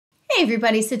Hi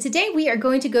everybody, so today we are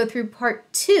going to go through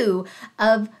part 2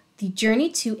 of the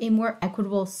journey to a more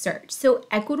equitable search. So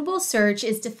equitable search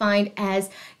is defined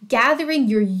as gathering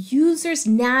your user's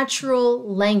natural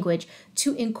language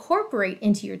to incorporate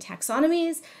into your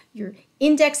taxonomies, your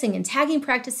indexing and tagging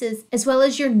practices, as well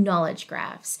as your knowledge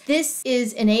graphs. This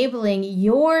is enabling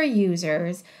your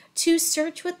users to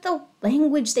search with the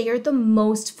language they are the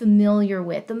most familiar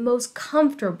with, the most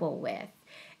comfortable with.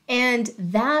 And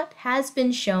that has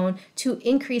been shown to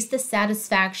increase the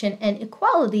satisfaction and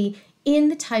equality in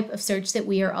the type of search that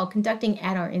we are all conducting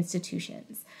at our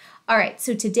institutions. All right,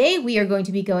 so today we are going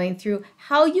to be going through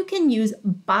how you can use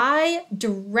bi-directional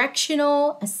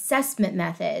assessment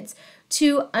methods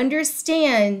to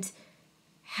understand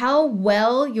how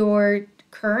well your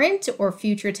current or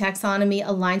future taxonomy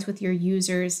aligns with your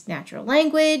user's natural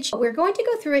language. We're going to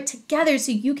go through it together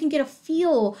so you can get a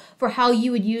feel for how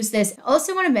you would use this. I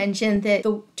also want to mention that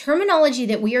the terminology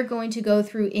that we are going to go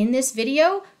through in this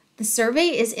video, the survey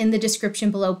is in the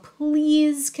description below.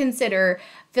 Please consider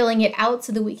filling it out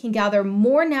so that we can gather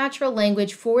more natural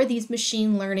language for these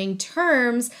machine learning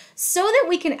terms so that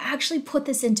we can actually put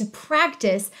this into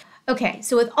practice. Okay,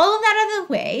 so with all of that out of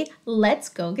the way, let's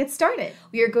go get started.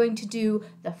 We are going to do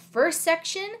the first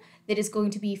section that is going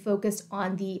to be focused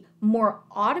on the more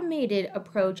automated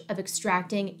approach of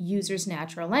extracting users'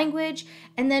 natural language.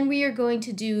 And then we are going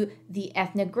to do the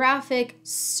ethnographic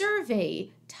survey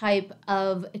type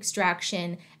of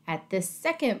extraction at the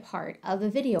second part of the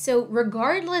video. So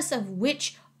regardless of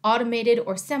which automated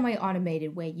or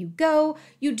semi-automated way you go,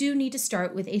 you do need to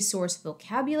start with a source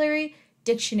vocabulary,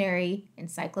 dictionary,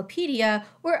 encyclopedia,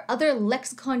 or other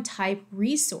lexicon type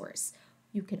resource.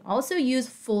 You can also use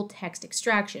full text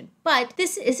extraction, but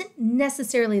this isn't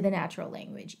necessarily the natural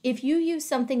language. If you use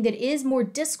something that is more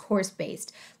discourse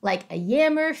based, like a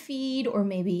Yammer feed or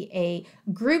maybe a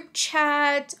group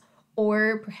chat,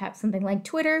 or perhaps something like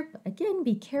Twitter, but again,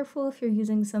 be careful if you're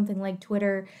using something like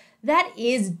Twitter, that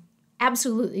is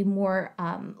absolutely more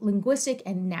linguistic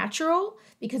and natural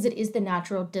because it is the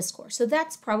natural discourse. So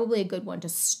that's probably a good one to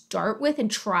start with and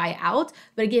try out.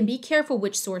 But again, be careful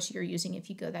which source you're using if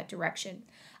you go that direction.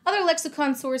 Other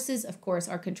lexicon sources, of course,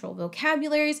 are controlled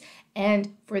vocabularies.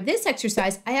 And for this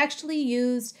exercise, I actually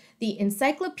used the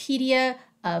Encyclopedia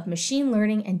of Machine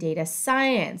Learning and Data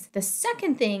Science. The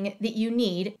second thing that you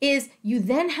need is you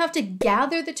then have to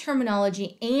gather the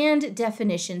terminology and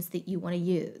definitions that you want to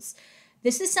use.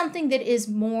 This is something that is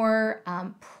more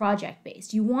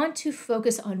project-based. You want to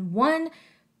focus on one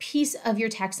piece of your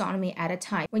taxonomy at a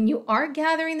time. When you are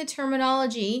gathering the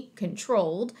terminology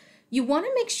controlled, you want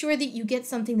to make sure that you get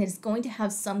something that is going to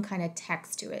have some kind of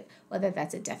text to it, whether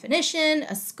that's a definition,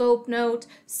 a scope note,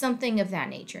 something of that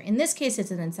nature. In this case,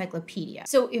 it's an encyclopedia.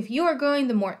 So if you are going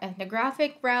the more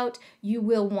ethnographic route, you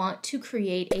will want to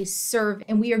create a survey.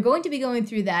 And we are going to be going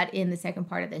through that in the second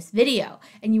part of this video.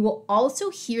 And you will also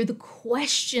hear the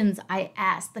questions I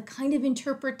asked, the kind of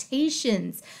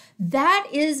interpretations. That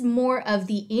is more of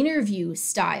the interview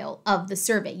style of the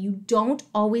survey. You don't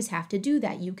always have to do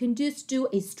that. You can just do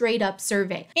a straight up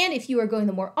survey. And if you are going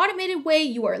the more automated way,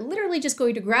 you are literally just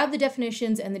going to grab the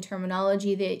definitions and the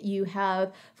terminology that you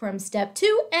have from step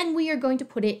 2, and we are going to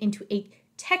put it into a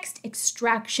text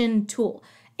extraction tool.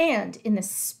 And in the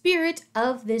spirit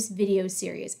of this video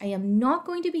series, I am not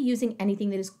going to be using anything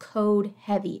that is code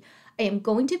heavy. I am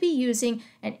going to be using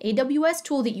an AWS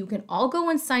tool that you can all go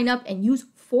and sign up and use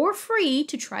for free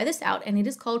to try this out, and it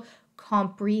is called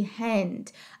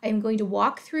Comprehend. I am going to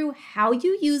walk through how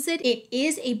you use it. It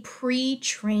is a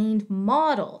pre-trained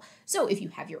model. So if you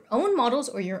have your own models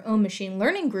or your own machine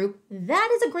learning group, that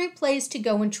is a great place to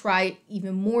go and try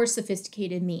even more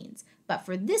sophisticated means. But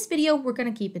for this video, we're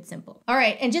going to keep it simple. All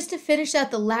right, and just to finish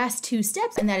out the last 2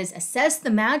 steps, and that is assess the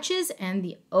matches and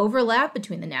the overlap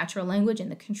between the natural language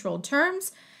and the controlled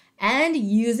terms, and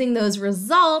using those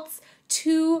results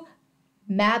to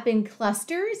map in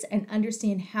clusters and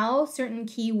understand how certain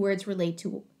keywords relate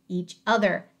to each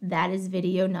other. That is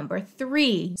video number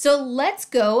 3. So let's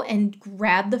go and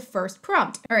grab the first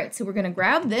prompt. All right, so we're going to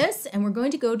grab this and we're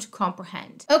going to go to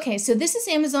Comprehend. Okay, so this is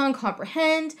Amazon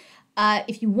Comprehend.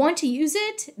 If you want to use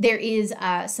it, there is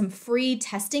some free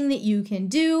testing that you can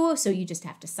do. So you just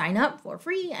have to sign up for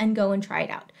free and go and try it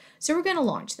out. So we're going to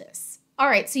launch this. All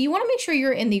right, so you want to make sure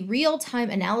you're in the real-time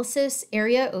analysis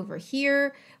area over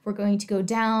here. We're going to go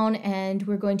down and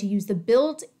we're going to use the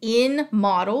built-in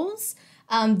models.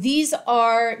 These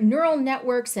are neural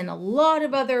networks and a lot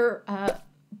of other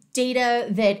data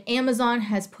that Amazon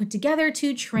has put together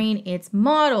to train its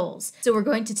models. So we're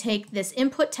going to take this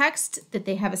input text that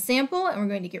they have a sample and we're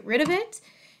going to get rid of it.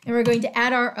 And we're going to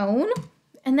add our own.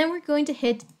 and then we're going to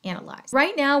hit Analyze.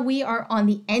 Right now we are on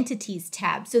the Entities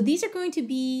tab. So these are going to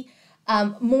be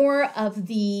more of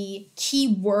the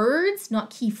keywords, not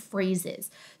key phrases.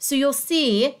 So you'll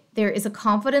see there is a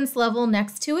confidence level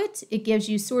next to it. It gives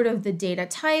you sort of the data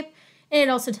type, and it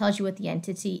also tells you what the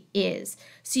entity is.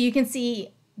 So you can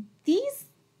see these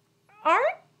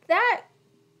aren't that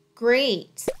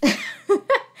great.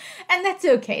 And that's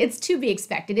okay. It's to be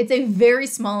expected. It's a very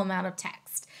small amount of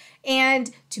text.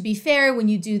 And to be fair, when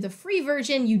you do the free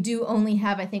version, you do only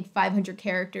have, I think, 500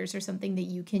 characters or something that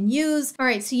you can use. All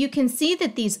right, so you can see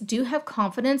that these do have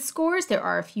confidence scores. There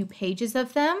are a few pages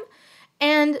of them.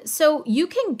 And so you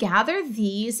can gather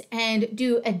these and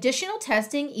do additional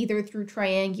testing either through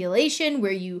triangulation,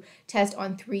 where you test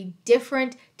on 3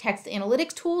 different text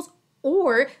analytics tools,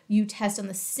 or you test on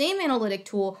the same analytic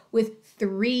tool with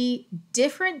 3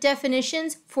 different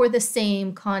definitions for the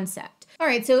same concept. All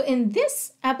right, so in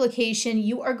this application,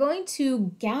 you are going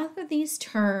to gather these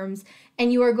terms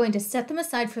and you are going to set them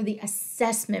aside for the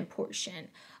assessment portion.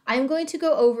 I'm going to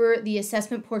go over the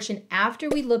assessment portion after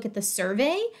we look at the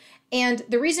survey. And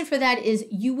the reason for that is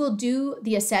you will do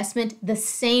the assessment the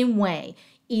same way,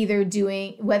 either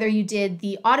doing whether you did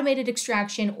the automated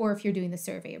extraction or if you're doing the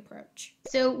survey approach.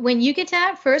 So when you get to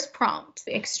that first prompt,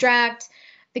 extract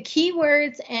the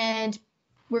keywords, and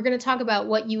we're going to talk about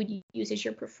what you would use as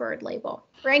your preferred label.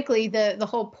 Frankly, the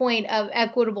whole point of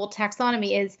equitable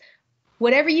taxonomy is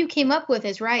whatever you came up with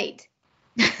is right.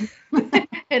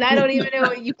 And I don't even know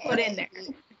what you put in there.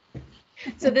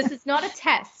 So this is not a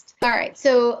test. All right,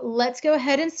 so let's go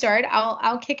ahead and start.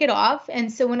 I'll kick it off. And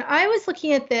so when I was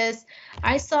looking at this,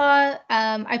 I saw,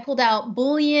 I pulled out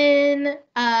Boolean.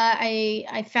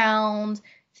 I found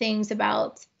things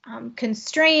about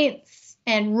constraints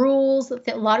and rules,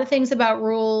 a lot of things about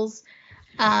rules.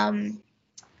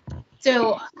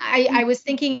 So I was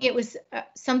thinking it was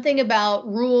something about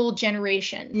rule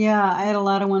generation. Yeah, I had a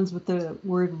lot of ones with the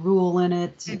word rule in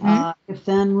it.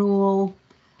 If-then rule.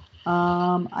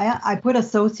 I put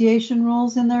association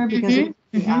rules in there because it's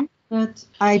the opposite.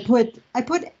 I put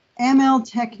ML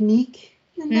technique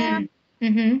in there.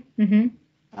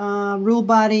 Rule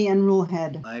body and rule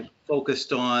head. I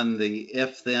focused on the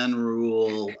if-then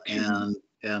rule,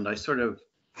 and I sort of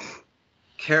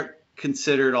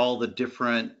considered all the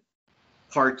different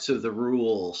parts of the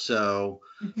rule. So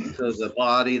the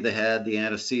body, the head, the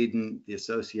antecedent, the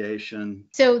association.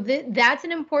 So that's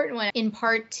an important one. In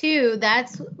part 2,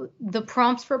 that's the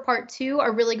prompts for part 2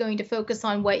 are really going to focus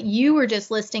on what you were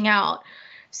just listing out.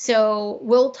 So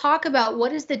we'll talk about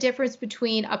what is the difference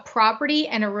between a property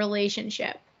and a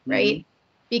relationship, right?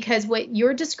 Because what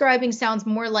you're describing sounds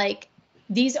more like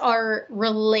these are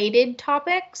related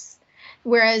topics,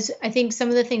 whereas I think some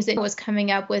of the things that was coming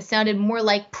up with sounded more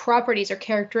like properties or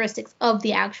characteristics of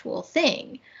the actual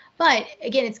thing. But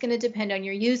again, it's going to depend on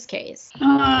your use case.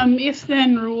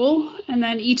 If-then rule, and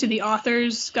then each of the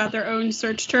authors got their own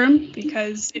search term,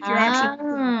 because if you're actually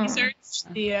doing research,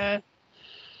 the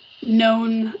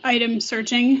known item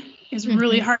searching is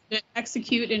really hard to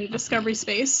execute in a discovery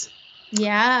space.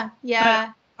 Yeah.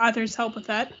 But authors help with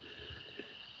that.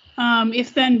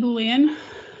 If-then Boolean,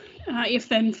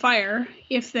 if-then fire,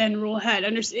 if-then rule head.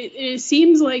 It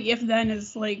seems like if-then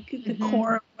is like the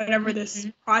core of whatever this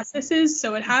process is,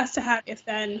 so it has to have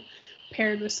if-then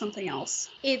paired with something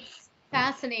else. It's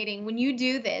fascinating. When you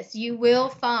do this, you will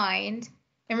find,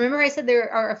 and remember I said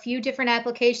there are a few different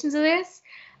applications of this.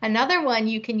 Another one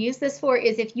you can use this for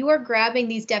is if you are grabbing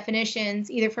these definitions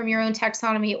either from your own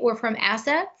taxonomy or from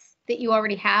assets that you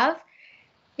already have.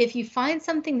 If you find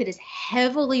something that is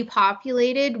heavily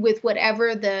populated with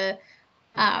whatever the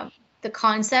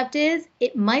concept is,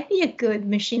 it might be a good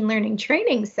machine learning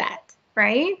training set,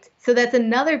 right? So that's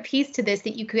another piece to this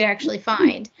that you could actually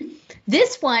find.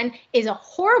 This one is a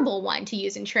horrible one to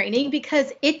use in training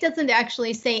because it doesn't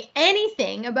actually say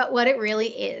anything about what it really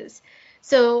is.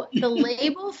 So the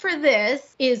label for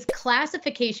this is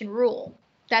classification rule.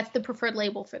 That's the preferred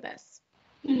label for this.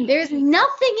 There's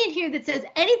nothing in here that says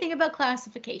anything about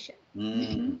classification.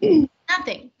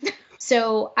 Nothing.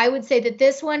 So I would say that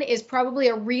this one is probably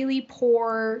a really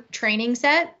poor training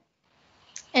set.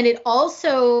 And it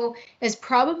also is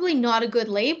probably not a good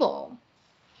label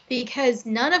because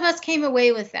none of us came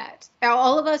away with that.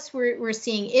 All of us were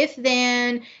seeing if,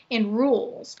 then, and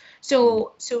rules.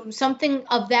 So something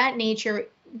of that nature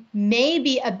may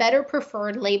be a better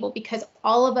preferred label because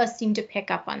all of us seem to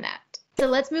pick up on that. So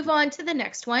let's move on to the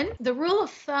next one. The rule of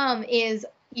thumb is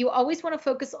you always want to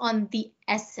focus on the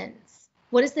essence.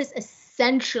 What is this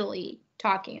essentially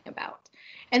talking about?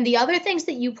 And the other things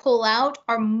that you pull out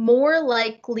are more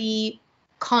likely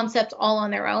concepts all on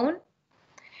their own.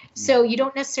 So you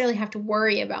don't necessarily have to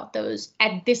worry about those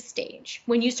at this stage.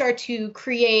 When you start to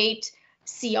create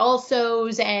see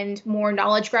alsos and more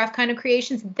knowledge graph kind of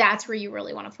creations, that's where you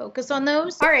really want to focus on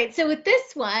those. All right, so with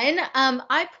this one,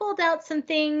 I pulled out some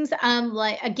things,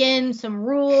 like, again, some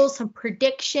rules, some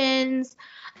predictions.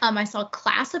 I saw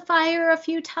classifier a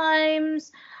few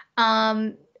times,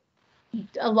 a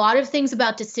lot of things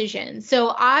about decision.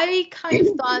 So I kind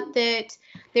of thought that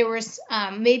there was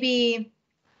maybe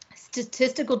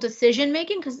statistical decision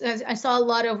making, because I saw a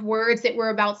lot of words that were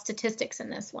about statistics in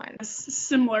this one.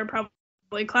 Similar, probably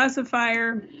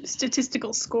classifier,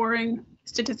 statistical scoring,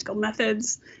 statistical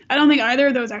methods. I don't think either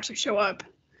of those actually show up.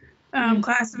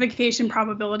 Classification,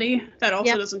 probability, that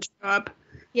also doesn't show up.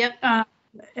 Yep.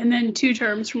 And then two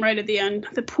terms from right at the end,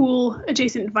 the pool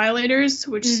adjacent violators,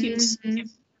 which seems,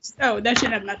 that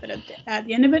should have method at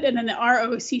the end of it, and then the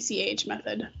ROCCH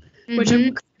method, which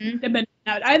could have been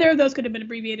out. Either of those could have been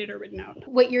abbreviated or written out.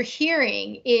 What you're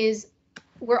hearing is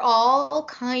we're all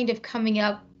kind of coming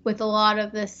up with a lot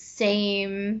of the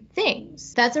same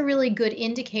things. That's a really good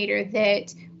indicator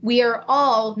that we are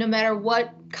all, no matter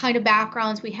what kind of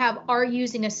backgrounds we have, are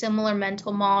using a similar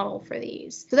mental model for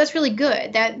these. So that's really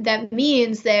good. That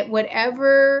means that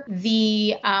whatever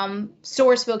the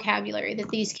source vocabulary that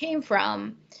these came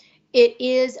from, it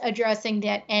is addressing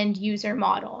that end user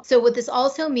model. So what this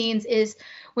also means is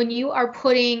when you are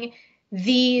putting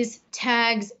these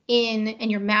tags in and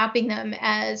you're mapping them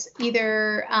as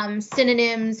either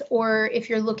synonyms, or if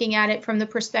you're looking at it from the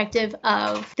perspective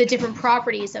of the different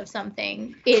properties of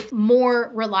something, it's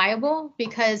more reliable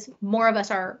because more of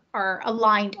us are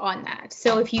aligned on that.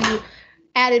 So if you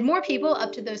added more people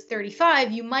up to those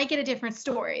 35, you might get a different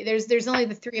story. There's only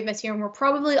the three of us here, and we're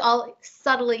probably all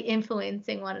subtly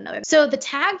influencing one another. So the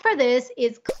tag for this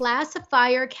is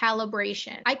classifier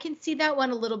calibration. I can see that one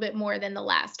a little bit more than the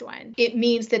last one. It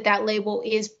means that label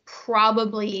is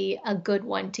probably a good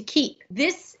one to keep.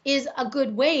 This is a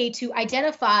good way to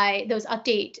identify those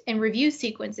update and review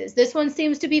sequences. This one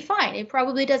seems to be fine. It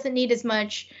probably doesn't need as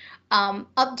much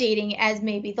updating as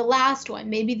maybe the last one.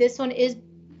 Maybe this one is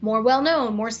more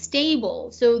well-known, more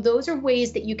stable. So those are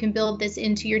ways that you can build this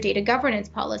into your data governance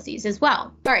policies as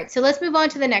well. All right, so let's move on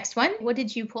to the next one. What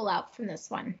did you pull out from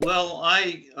this one? Well,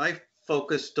 I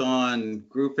focused on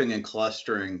grouping and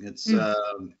clustering. It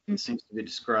seems to be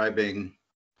describing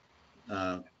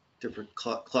different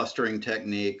clustering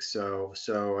techniques.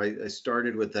 So I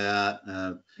started with that.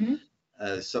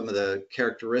 Some of the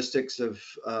characteristics of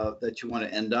that you want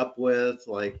to end up with,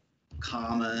 like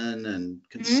common and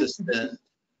consistent.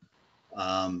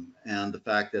 And the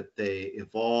fact that they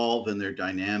evolve and their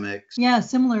dynamics. Yeah,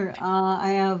 similar. I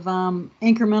have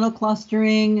incremental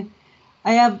clustering.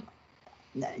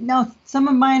 Some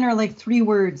of mine are like 3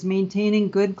 words: maintaining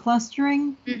good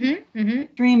clustering,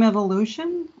 stream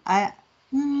evolution. I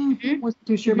wasn't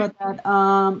too sure about that.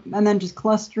 And then just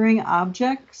clustering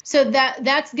objects. So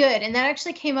that's good. And that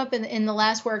actually came up in the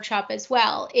last workshop as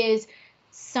well, is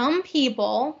some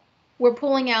people we're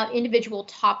pulling out individual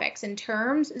topics and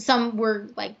terms. Some were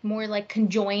like more like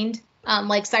conjoined,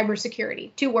 like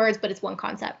cybersecurity, 2 words, but it's one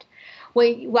concept.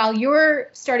 While you're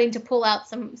starting to pull out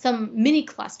some mini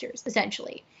clusters,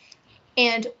 essentially.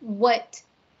 And what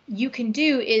you can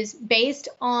do is, based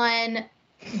on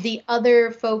the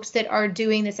other folks that are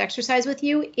doing this exercise with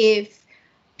you, if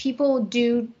people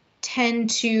do tend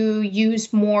to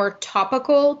use more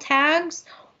topical tags,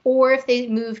 or if they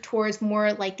move towards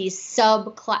more like these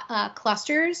sub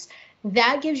clusters,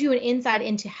 that gives you an insight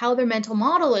into how their mental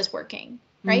model is working,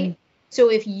 right?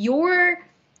 So if you're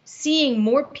seeing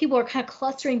more people are kind of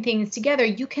clustering things together,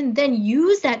 you can then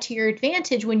use that to your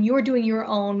advantage when you're doing your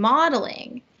own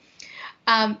modeling.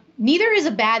 Neither is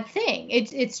a bad thing.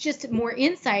 It's just more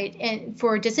insight and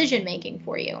for decision making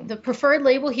for you. The preferred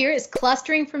label here is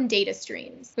clustering from data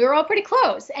streams. We were all pretty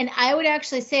close. And I would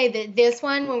actually say that this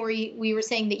one, when we were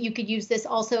saying that you could use this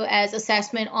also as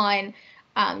assessment on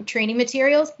training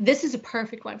materials, this is a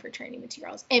perfect one for training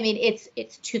materials. I mean,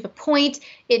 it's to the point.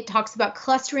 It talks about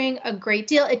clustering a great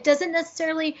deal. It doesn't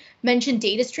necessarily mention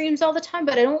data streams all the time,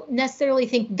 but I don't necessarily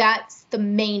think that's the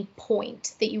main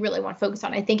point that you really want to focus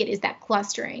on. I think it is that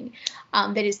clustering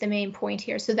that is the main point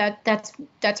here. So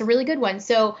that's a really good one.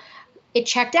 So it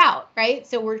checked out, right?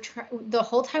 So the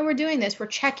whole time we're doing this, we're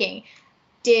checking.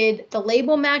 Did the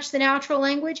label match the natural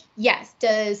language? Yes.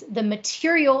 Does the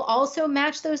material also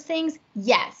match those things?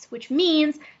 Yes, which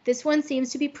means this one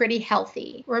seems to be pretty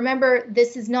healthy. Remember,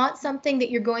 this is not something that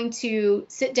you're going to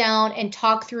sit down and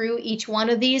talk through each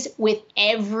one of these with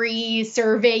every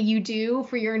survey you do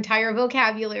for your entire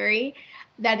vocabulary.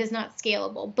 That is not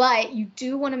scalable, but you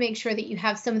do want to make sure that you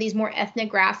have some of these more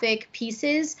ethnographic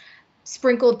pieces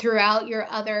sprinkled throughout your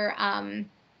other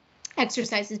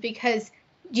exercises, because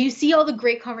do you see all the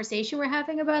great conversation we're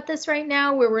having about this right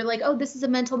now, where we're like, oh, this is a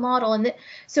mental model. And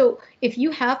so if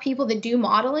you have people that do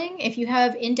modeling, if you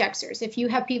have indexers, if you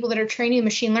have people that are training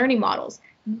machine learning models,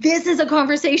 this is a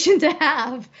conversation to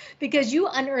have, because you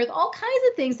unearth all kinds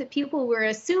of things that people were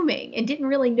assuming and didn't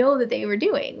really know that they were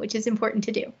doing, which is important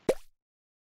to do.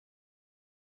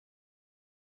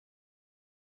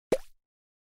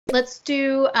 Let's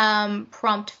do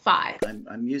prompt 5.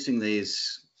 I'm using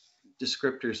these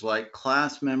descriptors like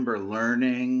class member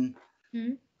learning,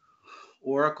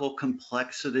 Oracle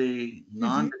complexity,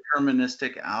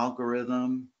 non-deterministic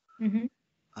algorithm,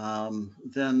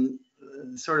 then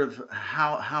sort of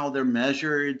how they're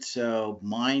measured. So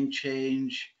mind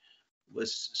change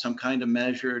was some kind of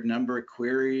measured number of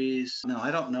queries. No,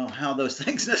 I don't know how those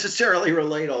things necessarily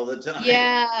relate all the time.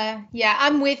 Yeah,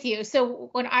 I'm with you. So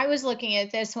when I was looking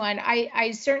at this one,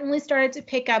 I certainly started to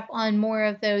pick up on more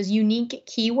of those unique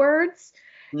keywords,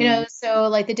 you know, so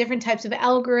like the different types of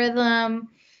algorithm.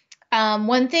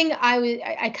 One thing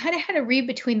I kind of had to read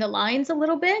between the lines a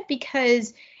little bit,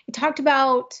 because it talked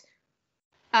about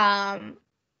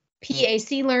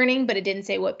PAC learning, but it didn't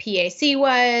say what PAC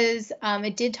was.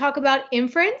 It did talk about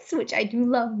inference, which I do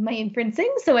love my inferencing,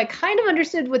 so I kind of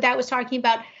understood what that was talking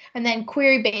about, and then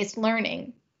query-based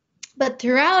learning. But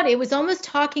throughout, it was almost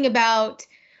talking about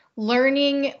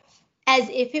learning as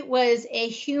if it was a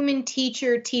human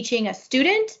teacher teaching a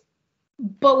student,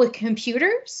 but with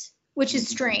computers, which is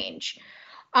strange.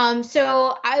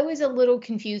 So I was a little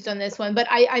confused on this one, but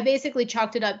I basically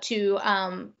chalked it up to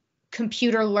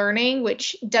computer learning,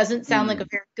 which doesn't sound like a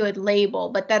very good label,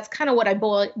 but that's kind of what I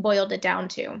boiled it down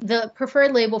to. The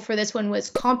preferred label for this one was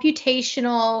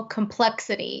computational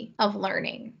complexity of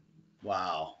learning.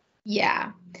 Wow.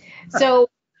 Yeah. So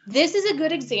this is a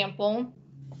good example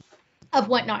of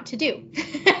what not to do,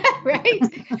 right?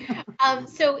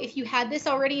 So if you had this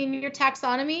already in your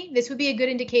taxonomy, this would be a good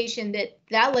indication that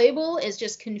that label is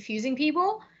just confusing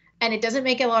people and it doesn't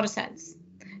make a lot of sense.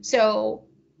 So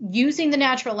using the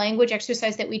natural language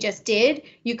exercise that we just did,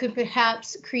 you could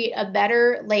perhaps create a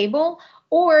better label,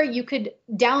 or you could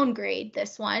downgrade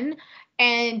this one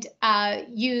and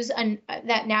use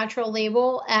that natural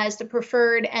label as the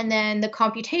preferred, and then the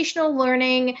computational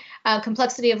learning,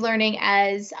 complexity of learning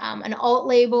as an alt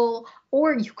label,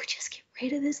 or you could just get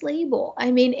rid of this label.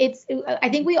 I mean, I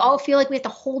think we all feel like we have to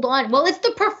hold on. Well, it's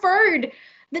the preferred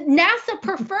that NASA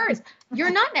prefers.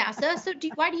 You're not NASA, so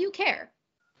why do you care?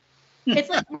 It's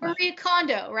like Marie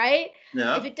Kondo, right?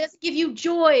 Yeah. If it doesn't give you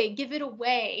joy, give it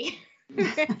away.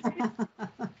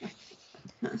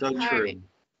 So true. Right.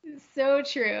 So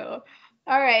true.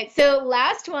 All right. So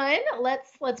last one.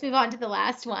 Let's move on to the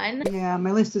last one. Yeah,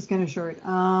 my list is kind of short.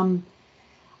 I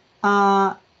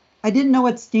didn't know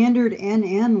what standard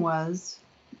NN was,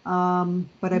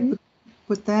 but I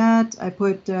put that. I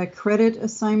put credit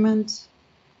assignment.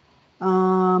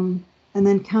 And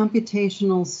then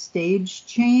computational stage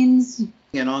chains.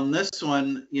 And on this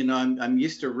one, you know, I'm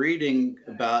used to reading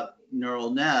about neural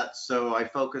nets, so I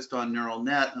focused on neural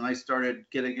net, and I started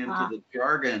getting into the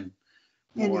jargon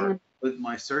more with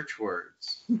my search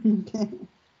words. Okay.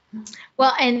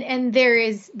 Well, and there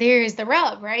is the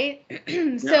rub, right?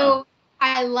 So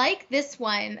I like this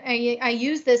one. I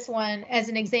use this one as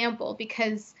an example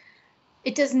because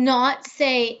it does not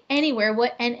say anywhere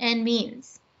what NN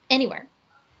means, anywhere.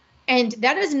 And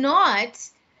that is not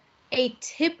a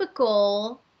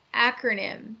typical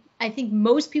acronym. I think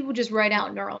most people just write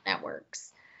out neural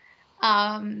networks.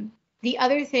 The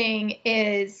other thing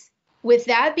is, with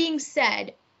that being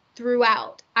said,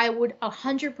 throughout, I would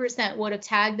 100% would have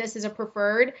tagged this as a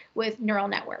preferred with neural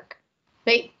network.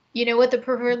 But you know what the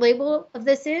preferred label of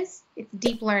this is? It's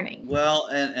deep learning. Well,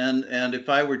 and if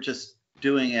I were just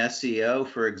doing SEO,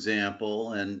 for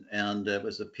example, and it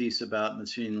was a piece about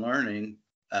machine learning,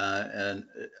 and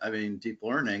I mean deep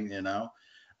learning, you know,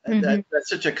 that's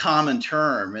such a common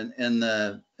term in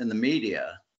the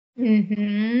media.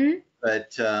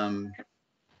 But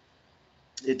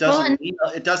it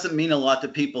doesn't mean a lot to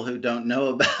people who don't know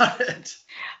about it.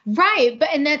 Right,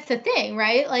 and that's the thing,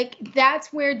 right? Like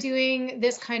that's where doing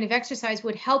this kind of exercise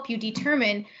would help you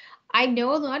determine. I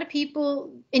know a lot of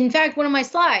people. In fact, one of my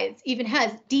slides even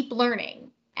has deep learning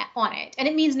on it, and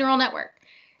it means neural network.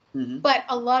 But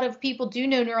a lot of people do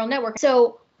know neural network.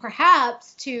 So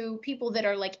perhaps to people that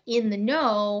are like in the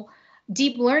know,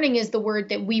 deep learning is the word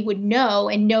that we would know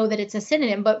and know that it's a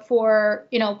synonym. But for,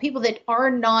 you know, people that are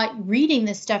not reading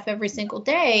this stuff every single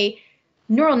day,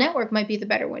 neural network might be the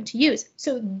better one to use.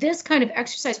 So this kind of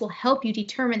exercise will help you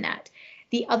determine that.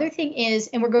 The other thing is,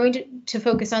 and we're going to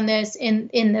focus on this in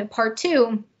the part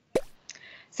 2,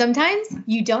 Sometimes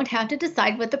you don't have to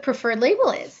decide what the preferred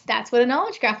label is. That's what a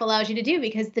knowledge graph allows you to do,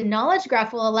 because the knowledge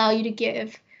graph will allow you to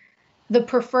give the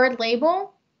preferred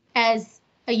label as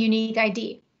a unique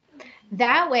ID.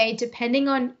 That way, depending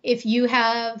on if you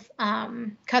have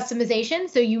customization,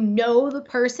 so you know the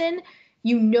person,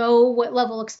 you know what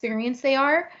level of experience they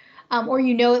are, or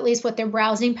you know at least what their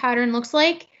browsing pattern looks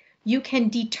like, you can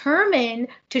determine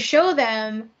to show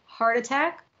them heart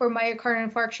attack or myocardial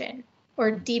infarction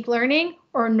or deep learning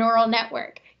or neural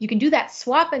network. You can do that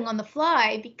swapping on the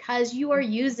fly because you are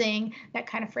using that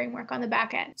kind of framework on the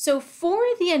back end. So for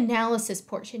the analysis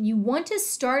portion, you want to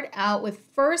start out with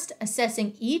first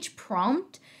assessing each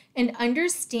prompt and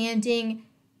understanding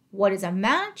what is a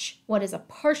match, what is a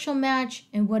partial match,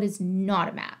 and what is not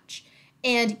a match.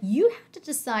 And you have to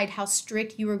decide how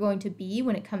strict you are going to be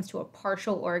when it comes to a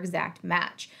partial or exact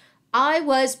match. I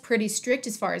was pretty strict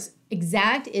as far as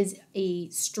exact is a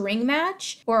string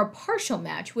match or a partial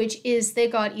match, which is they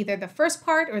got either the first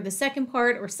part or the second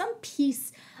part or some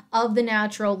piece of the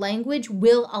natural language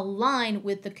will align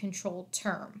with the controlled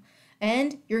term.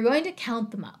 And you're going to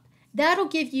count them up. That'll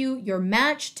give you your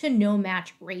match to no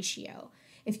match ratio.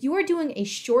 If you are doing a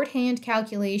shorthand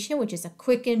calculation, which is a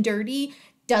quick and dirty,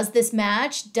 does this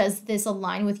match? Does this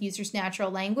align with user's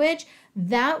natural language?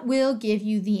 That will give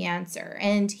you the answer.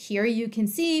 And here you can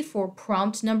see for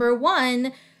prompt number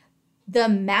 1, the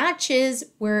matches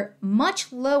were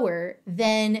much lower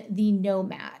than the no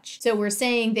match. So we're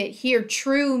saying that here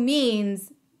true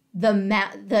means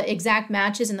the exact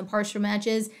matches and the partial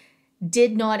matches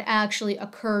did not actually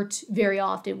occur very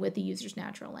often with the user's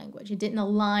natural language. It didn't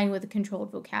align with a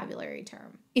controlled vocabulary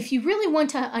term. If you really want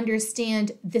to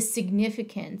understand the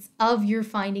significance of your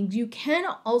findings, you can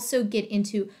also get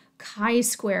into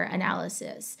chi-square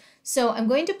analysis. So I'm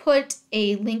going to put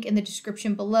a link in the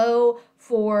description below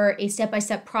for a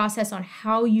step-by-step process on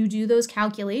how you do those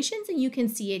calculations, and you can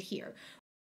see it here.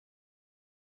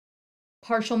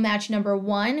 Partial match number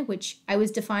 1, which I was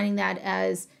defining that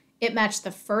as it matched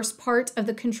the first part of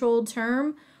the controlled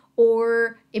term,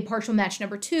 or a partial match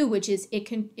number 2, which is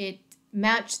it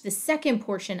matched the second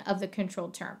portion of the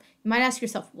controlled term. You might ask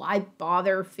yourself, why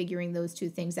bother figuring those two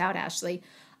things out, Ashleigh?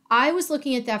 I was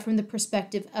looking at that from the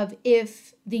perspective of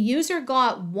if the user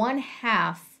got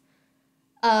 1/2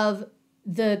 of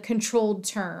the controlled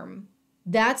term,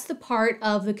 that's the part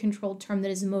of the controlled term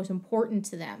that is the most important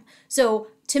to them. So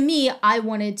to me, I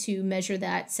wanted to measure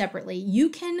that separately. You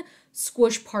can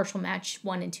squish partial match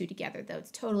 1 and 2 together, though.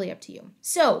 It's totally up to you.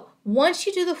 So once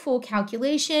you do the full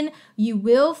calculation, you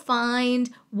will find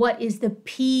what is the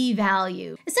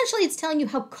p-value. Essentially, it's telling you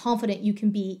how confident you can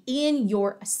be in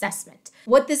your assessment.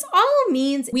 What this all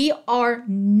means, we are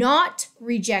not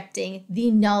rejecting the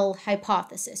null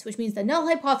hypothesis, which means the null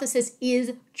hypothesis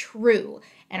is true.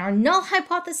 And our null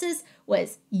hypothesis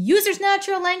was user's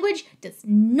natural language does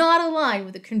not align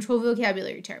with a controlled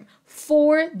vocabulary term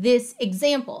for this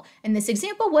example. And this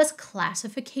example was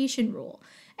classification rule.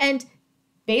 And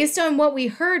based on what we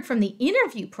heard from the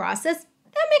interview process,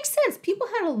 that makes sense. People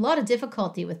had a lot of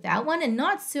difficulty with that one and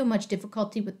not so much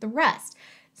difficulty with the rest.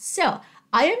 So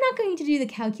I am not going to do the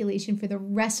calculation for the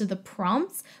rest of the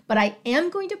prompts, but I am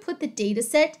going to put the data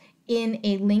set in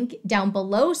a link down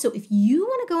below. So if you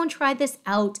want to go and try this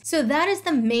out, so that is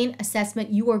the main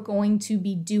assessment you are going to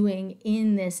be doing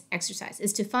in this exercise,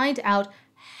 is to find out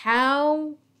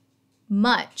how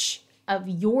much of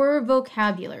your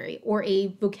vocabulary or a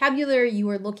vocabulary you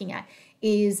are looking at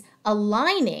is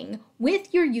aligning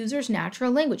with your user's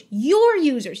natural language, your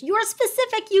users, your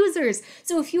specific users.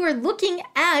 So if you are looking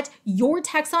at your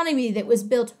taxonomy that was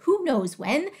built who knows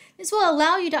when, this will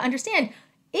allow you to understand,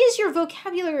 is your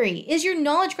vocabulary, is your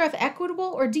knowledge graph equitable,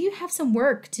 or do you have some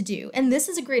work to do? And this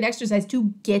is a great exercise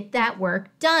to get that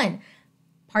work done.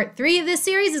 Part 3 of this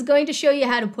series is going to show you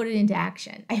how to put it into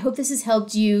action. I hope this has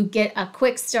helped you get a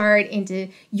quick start into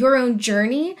your own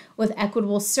journey with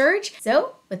Equitable Search.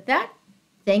 So with that,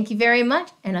 thank you very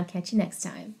much, and I'll catch you next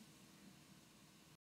time.